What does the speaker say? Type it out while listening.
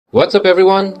What's up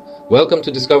everyone? Welcome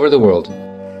to Discover the World.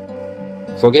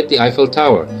 Forget the Eiffel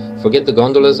Tower, forget the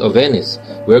gondolas of Venice.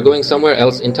 We're going somewhere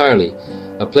else entirely.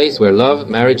 A place where love,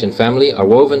 marriage and family are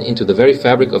woven into the very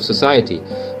fabric of society,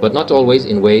 but not always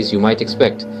in ways you might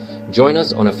expect. Join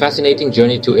us on a fascinating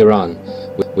journey to Iran.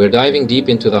 We're diving deep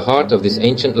into the heart of this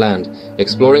ancient land,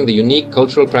 exploring the unique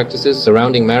cultural practices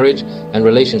surrounding marriage and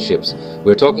relationships.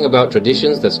 We're talking about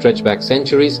traditions that stretch back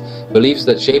centuries, beliefs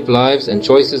that shape lives, and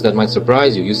choices that might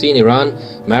surprise you. You see, in Iran,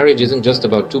 marriage isn't just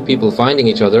about two people finding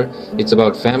each other, it's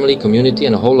about family, community,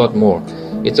 and a whole lot more.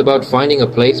 It's about finding a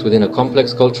place within a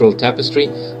complex cultural tapestry,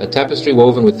 a tapestry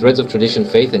woven with threads of tradition,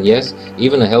 faith, and yes,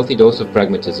 even a healthy dose of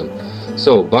pragmatism.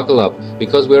 So, buckle up,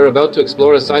 because we're about to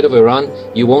explore a side of Iran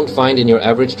you won't find in your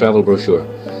average travel brochure.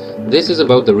 This is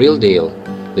about the real deal,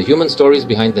 the human stories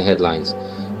behind the headlines.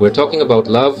 We're talking about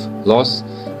love, loss,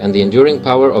 and the enduring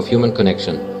power of human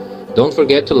connection. Don't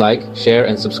forget to like, share,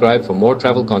 and subscribe for more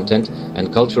travel content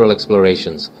and cultural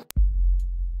explorations.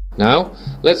 Now,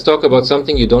 let's talk about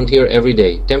something you don't hear every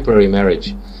day, temporary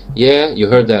marriage. Yeah, you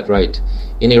heard that right.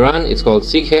 In Iran, it's called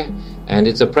sikh, and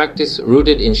it's a practice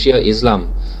rooted in Shia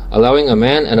Islam, allowing a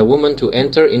man and a woman to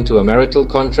enter into a marital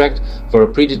contract for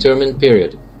a predetermined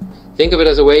period. Think of it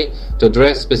as a way to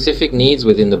address specific needs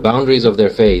within the boundaries of their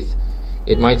faith.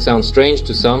 It might sound strange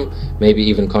to some, maybe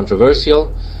even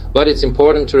controversial, but it's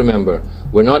important to remember,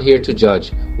 we're not here to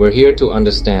judge, we're here to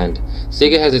understand.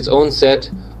 Sikh has its own set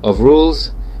of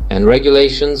rules and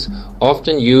regulations,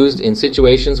 often used in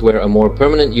situations where a more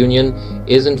permanent union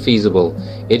isn't feasible.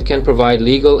 It can provide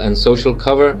legal and social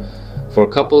cover for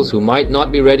couples who might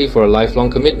not be ready for a lifelong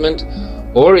commitment,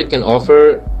 or it can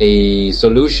offer a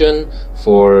solution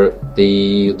for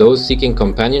those seeking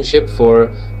companionship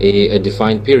for a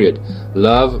defined period.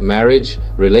 Love, marriage,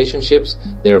 relationships,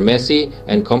 they're messy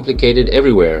and complicated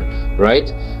everywhere, right?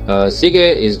 Sikh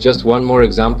is just one more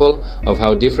example of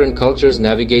how different cultures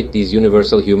navigate these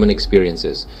universal human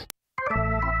experiences.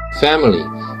 Family.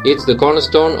 It's the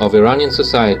cornerstone of Iranian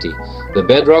society, the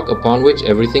bedrock upon which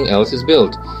everything else is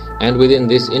built. And within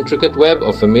this intricate web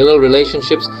of familial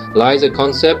relationships lies a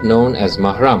concept known as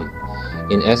mahram.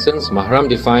 In essence, mahram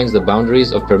defines the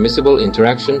boundaries of permissible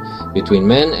interaction between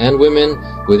men and women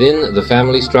within the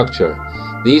family structure.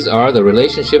 These are the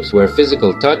relationships where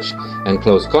physical touch and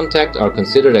close contact are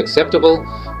considered acceptable,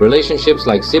 relationships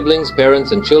like siblings,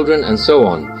 parents, and children, and so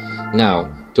on.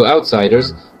 Now, to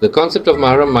outsiders, the concept of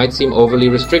mahram might seem overly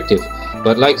restrictive,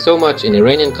 but like so much in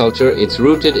Iranian culture, it's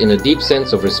rooted in a deep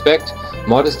sense of respect,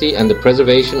 modesty, and the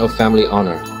preservation of family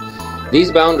honor.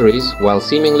 These boundaries, while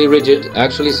seemingly rigid,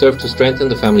 actually serve to strengthen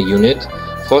the family unit,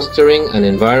 fostering an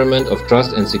environment of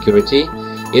trust and security.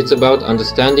 It's about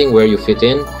understanding where you fit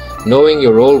in, knowing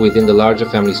your role within the larger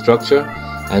family structure,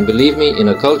 and believe me, in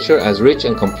a culture as rich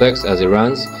and complex as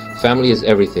Iran's, family is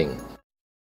everything.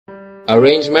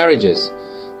 Arranged marriages.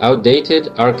 Outdated,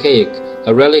 archaic,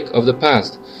 a relic of the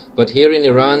past. But here in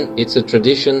Iran, it's a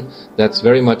tradition that's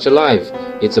very much alive.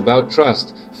 It's about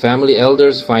trust, family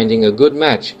elders finding a good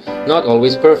match. Not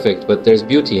always perfect, but there's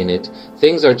beauty in it.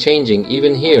 Things are changing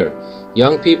even here.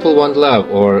 Young people want love,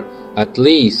 or at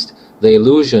least the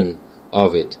illusion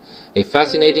of it. A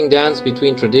fascinating dance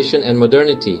between tradition and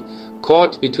modernity,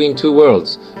 caught between two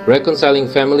worlds, reconciling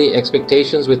family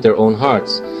expectations with their own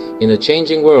hearts. In a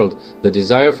changing world, the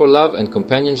desire for love and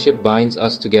companionship binds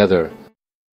us together.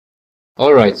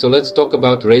 Alright, so let's talk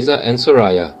about Reza and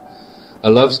Soraya.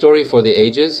 A love story for the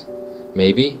ages?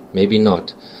 Maybe, maybe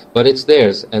not. But it's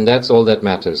theirs, and that's all that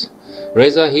matters.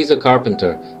 Reza, he's a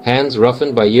carpenter, hands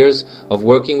roughened by years of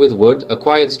working with wood, a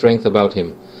quiet strength about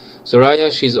him.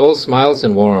 Soraya, she's all smiles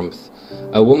and warmth.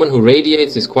 A woman who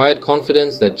radiates this quiet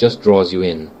confidence that just draws you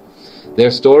in.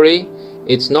 Their story?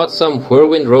 It's not some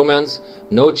whirlwind romance,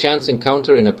 no chance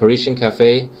encounter in a Parisian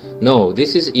cafe. No,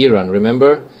 this is Iran,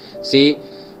 remember? See,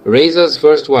 Reza's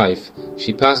first wife,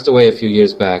 she passed away a few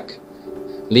years back,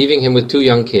 leaving him with two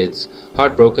young kids.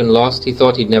 Heartbroken, lost, he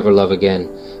thought he'd never love again.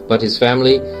 But his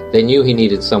family, they knew he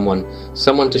needed someone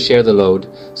to share the load,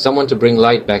 someone to bring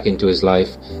light back into his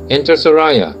life. Enter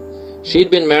Soraya.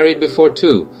 She'd been married before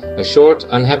too, a short,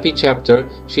 unhappy chapter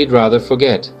she'd rather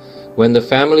forget. When the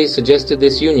family suggested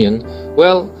this union,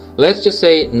 well, let's just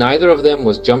say neither of them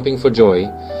was jumping for joy,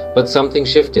 but something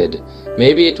shifted.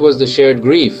 Maybe it was the shared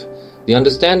grief, the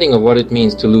understanding of what it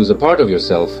means to lose a part of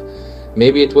yourself.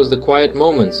 Maybe it was the quiet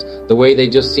moments, the way they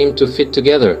just seemed to fit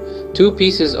together, two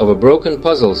pieces of a broken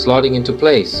puzzle slotting into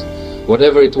place.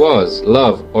 Whatever it was,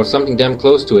 love, or something damn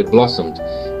close to it, blossomed.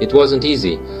 It wasn't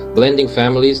easy, blending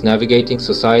families, navigating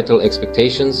societal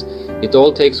expectations. It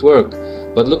all takes work,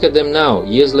 But look at them now,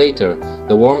 years later,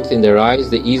 the warmth in their eyes,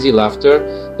 the easy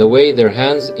laughter, the way their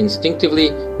hands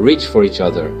instinctively reach for each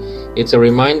other. It's a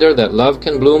reminder that love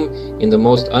can bloom in the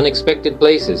most unexpected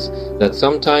places, that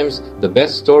sometimes the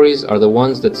best stories are the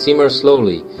ones that simmer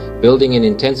slowly, building in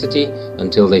intensity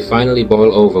until they finally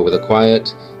boil over with a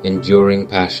quiet, enduring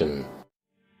passion.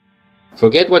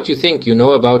 Forget what you think you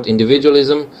know about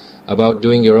individualism, about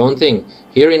doing your own thing.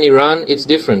 Here in Iran, it's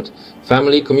different.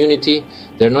 Family, community,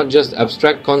 they're not just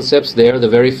abstract concepts, they are the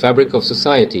very fabric of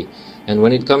society. And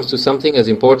when it comes to something as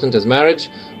important as marriage,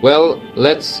 well,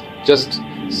 let's just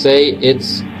say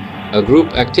it's a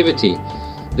group activity.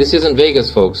 This isn't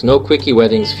Vegas, folks. No quickie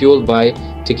weddings fueled by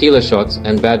tequila shots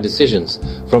and bad decisions.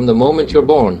 From the moment you're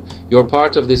born, you're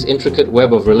part of this intricate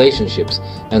web of relationships.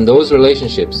 And those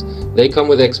relationships, they come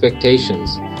with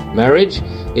expectations. Marriage,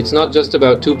 it's not just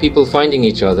about two people finding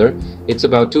each other. It's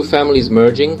about two families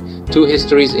merging, two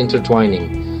histories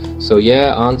intertwining. So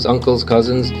yeah, aunts, uncles,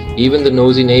 cousins, even the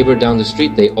nosy neighbor down the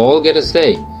street, they all get a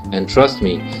say. And trust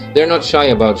me, they're not shy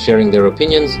about sharing their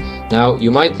opinions. Now,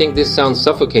 you might think this sounds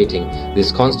suffocating,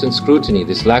 this constant scrutiny,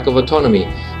 this lack of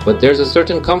autonomy, but there's a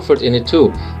certain comfort in it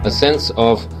too, a sense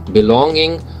of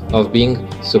belonging, of being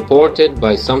supported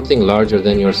by something larger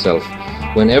than yourself.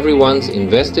 When everyone's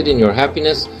invested in your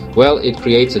happiness, well, it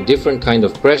creates a different kind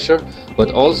of pressure,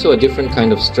 but also a different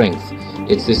kind of strength.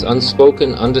 It's this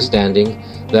unspoken understanding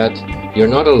that you're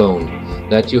not alone,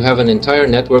 that you have an entire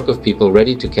network of people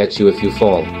ready to catch you if you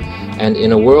fall. And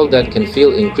in a world that can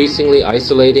feel increasingly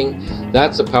isolating,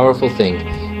 that's a powerful thing.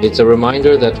 It's a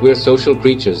reminder that we're social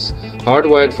creatures,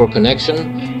 hardwired for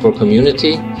connection, for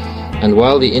community. And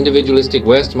while the individualistic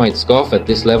West might scoff at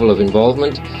this level of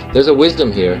involvement, there's a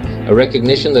wisdom here, a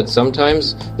recognition that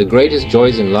sometimes the greatest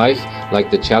joys in life,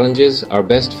 like the challenges, are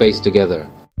best faced together.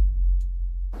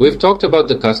 We've talked about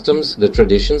the customs, the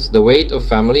traditions, the weight of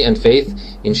family and faith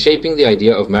in shaping the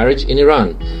idea of marriage in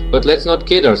Iran. But let's not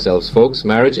kid ourselves, folks.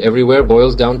 Marriage everywhere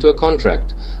boils down to a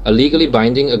contract, a legally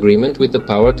binding agreement with the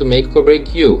power to make or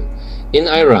break you. In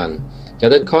Iran,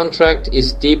 that contract is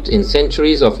steeped in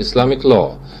centuries of Islamic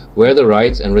law, where the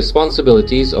rights and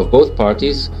responsibilities of both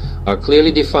parties are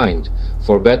clearly defined,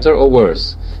 for better or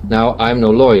worse. Now, I'm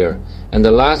no lawyer, and the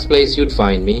last place you'd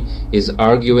find me is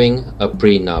arguing a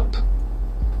prenup.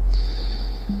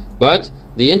 But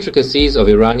the intricacies of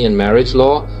Iranian marriage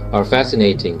law are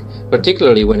fascinating,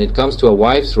 particularly when it comes to a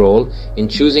wife's role in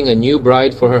choosing a new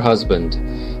bride for her husband.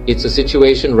 It's a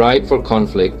situation ripe for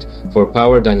conflict, for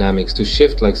power dynamics to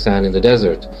shift like sand in the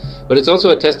desert. But it's also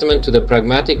a testament to the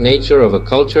pragmatic nature of a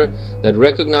culture that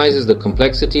recognizes the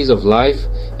complexities of life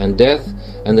and death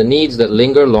and the needs that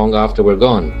linger long after we're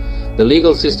gone. The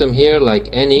legal system here, like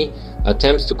any,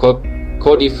 attempts to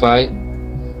codify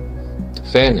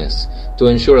fairness, to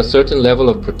ensure a certain level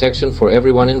of protection for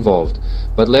everyone involved.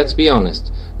 But let's be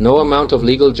honest, no amount of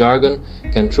legal jargon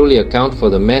can truly account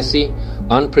for the messy,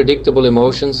 unpredictable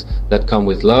emotions that come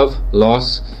with love,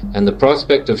 loss, and the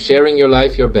prospect of sharing your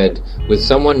life, your bed, with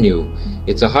someone new.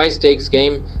 It's a high-stakes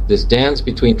game, this dance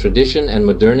between tradition and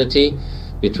modernity,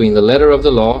 between the letter of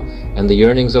the law and the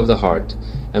yearnings of the heart.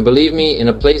 And believe me, in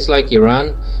a place like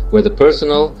Iran, where the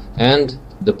personal and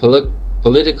the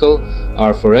political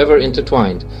are forever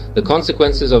intertwined, the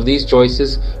consequences of these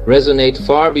choices resonate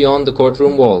far beyond the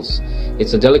courtroom walls.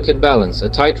 It's a delicate balance, a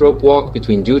tightrope walk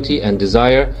between duty and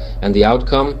desire, and the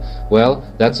outcome, well,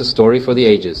 that's a story for the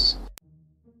ages.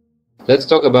 Let's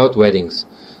talk about weddings.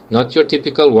 Not your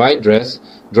typical white dress,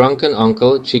 drunken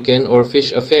uncle, chicken or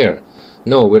fish affair.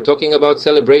 No, we're talking about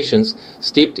celebrations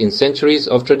steeped in centuries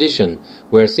of tradition,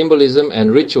 where symbolism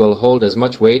and ritual hold as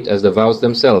much weight as the vows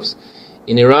themselves.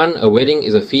 In Iran, a wedding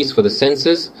is a feast for the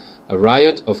senses, a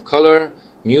riot of color,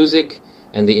 music,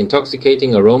 and the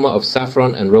intoxicating aroma of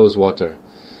saffron and rose water.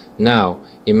 Now,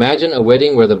 imagine a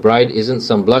wedding where the bride isn't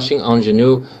some blushing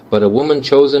ingenue, but a woman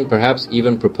chosen, perhaps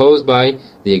even proposed by,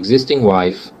 the existing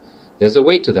wife. There's a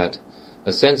weight to that,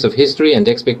 a sense of history and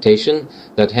expectation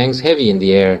that hangs heavy in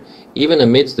the air, even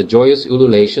amidst the joyous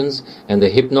ululations and the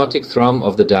hypnotic thrum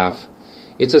of the daf.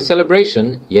 It's a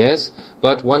celebration, yes,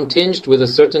 but one tinged with a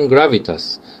certain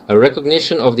gravitas, a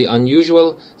recognition of the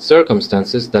unusual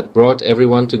circumstances that brought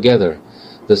everyone together.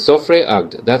 The sofre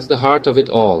agd, that's the heart of it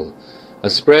all. A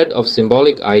spread of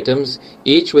symbolic items,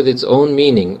 each with its own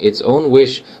meaning, its own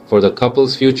wish for the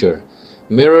couple's future.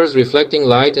 Mirrors reflecting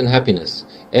light and happiness.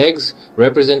 Eggs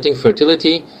representing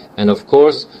fertility, and of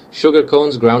course, sugar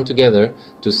cones ground together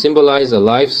to symbolize a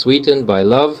life sweetened by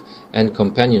love and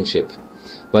companionship.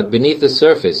 But beneath the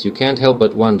surface, you can't help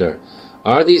but wonder,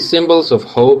 are these symbols of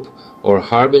hope or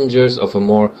harbingers of a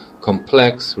more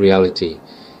complex reality?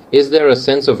 Is there a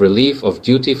sense of relief, of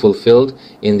duty fulfilled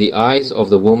in the eyes of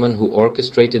the woman who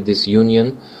orchestrated this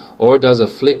union, or does a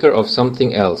flicker of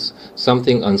something else,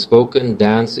 something unspoken,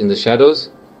 dance in the shadows?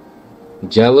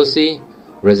 Jealousy,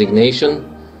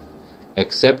 resignation,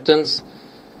 acceptance?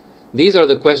 These are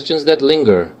the questions that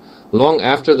linger, long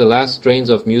after the last strains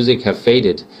of music have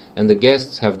faded and the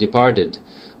guests have departed,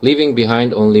 leaving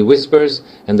behind only whispers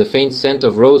and the faint scent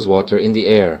of rosewater in the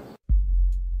air.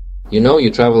 You know,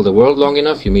 you travel the world long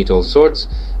enough, you meet all sorts,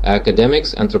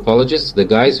 academics, anthropologists, the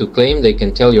guys who claim they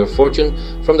can tell your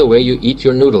fortune from the way you eat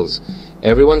your noodles.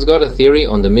 Everyone's got a theory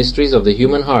on the mysteries of the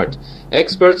human heart.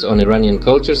 Experts on Iranian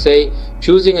culture say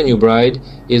choosing a new bride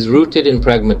is rooted in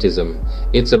pragmatism.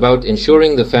 It's about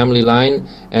ensuring the family line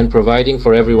and providing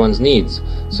for everyone's needs.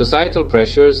 Societal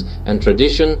pressures and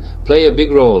tradition play a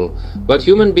big role, but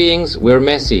human beings, we're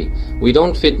messy. We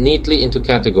don't fit neatly into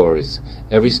categories.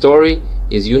 Every story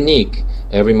is unique,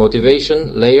 every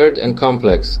motivation layered and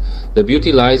complex. The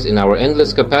beauty lies in our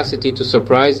endless capacity to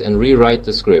surprise and rewrite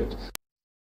the script.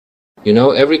 You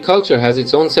know, every culture has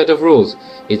its own set of rules,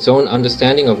 its own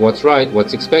understanding of what's right,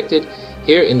 what's expected.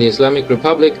 Here in the Islamic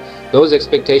Republic, those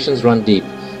expectations run deep.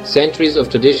 Centuries of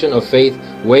tradition of faith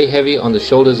weigh heavy on the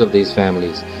shoulders of these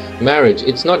families. Marriage,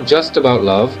 it's not just about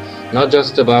love, not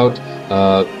just about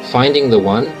finding the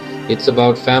one. It's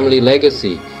about family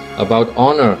legacy, about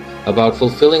honor, about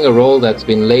fulfilling a role that's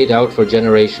been laid out for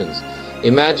generations.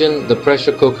 Imagine the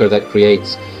pressure cooker that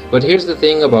creates. But here's the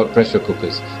thing about pressure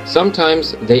cookers.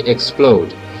 Sometimes they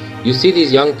explode. You see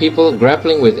these young people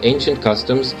grappling with ancient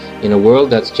customs in a world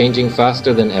that's changing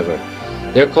faster than ever.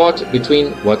 They're caught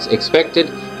between what's expected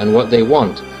and what they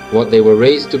want, what they were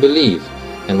raised to believe,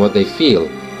 and what they feel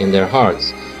in their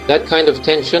hearts. That kind of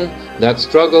tension, that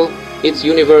struggle, it's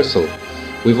universal.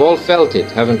 We've all felt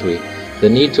it, haven't we? The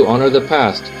need to honor the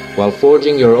past while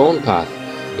forging your own path.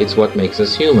 It's what makes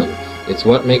us human. It's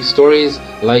what makes stories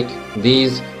like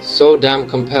these so damn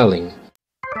compelling.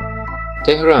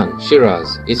 Tehran,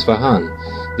 Shiraz, Isfahan.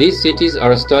 These cities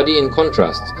are a study in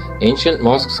contrasts. Ancient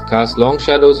mosques cast long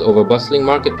shadows over bustling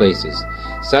marketplaces.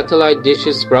 Satellite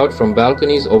dishes sprout from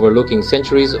balconies overlooking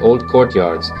centuries-old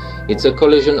courtyards. It's a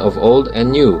collision of old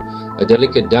and new, a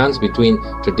delicate dance between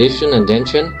tradition and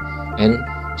change.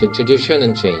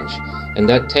 And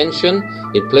that tension,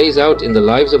 it plays out in the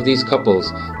lives of these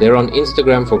couples. They're on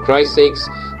Instagram for Christ's sakes.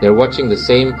 They're watching the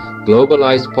same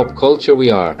globalized pop culture we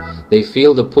are. They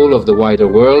feel the pull of the wider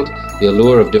world, the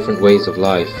allure of different ways of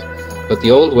life. But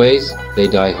the old ways, they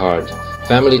die hard.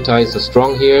 Family ties are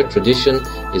strong here. Tradition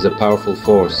is a powerful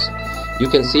force. You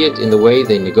can see it in the way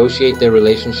they negotiate their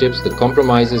relationships, the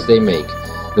compromises they make,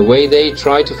 the way they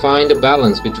try to find a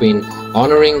balance between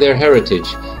honoring their heritage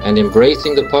and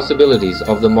embracing the possibilities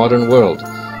of the modern world.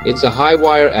 It's a high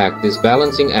wire act, this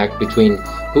balancing act between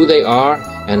who they are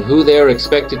and who they are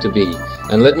expected to be.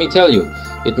 And let me tell you,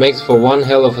 it makes for one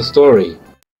hell of a story.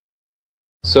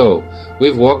 So,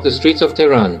 we've walked the streets of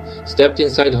Tehran, stepped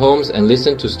inside homes and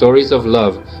listened to stories of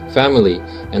love, family,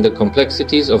 and the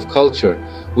complexities of culture.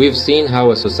 We've seen how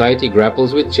a society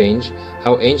grapples with change,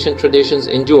 how ancient traditions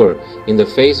endure in the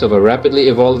face of a rapidly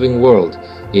evolving world.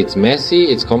 It's messy,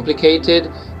 it's complicated,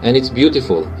 and it's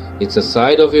beautiful. It's a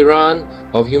side of Iran,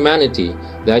 of humanity,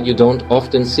 that you don't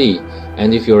often see.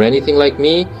 And if you're anything like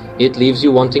me, it leaves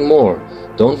you wanting more.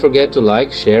 Don't forget to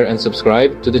like, share, and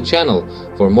subscribe to the channel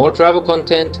for more travel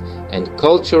content and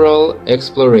cultural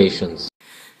explorations.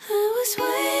 I was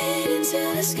waiting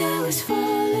till the sky was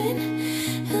falling,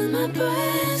 held my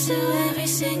breath till every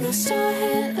single star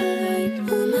had a light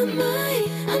on my mind.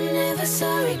 I never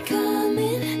saw it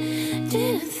coming,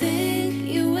 didn't think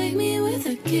you wake me with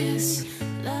a kiss.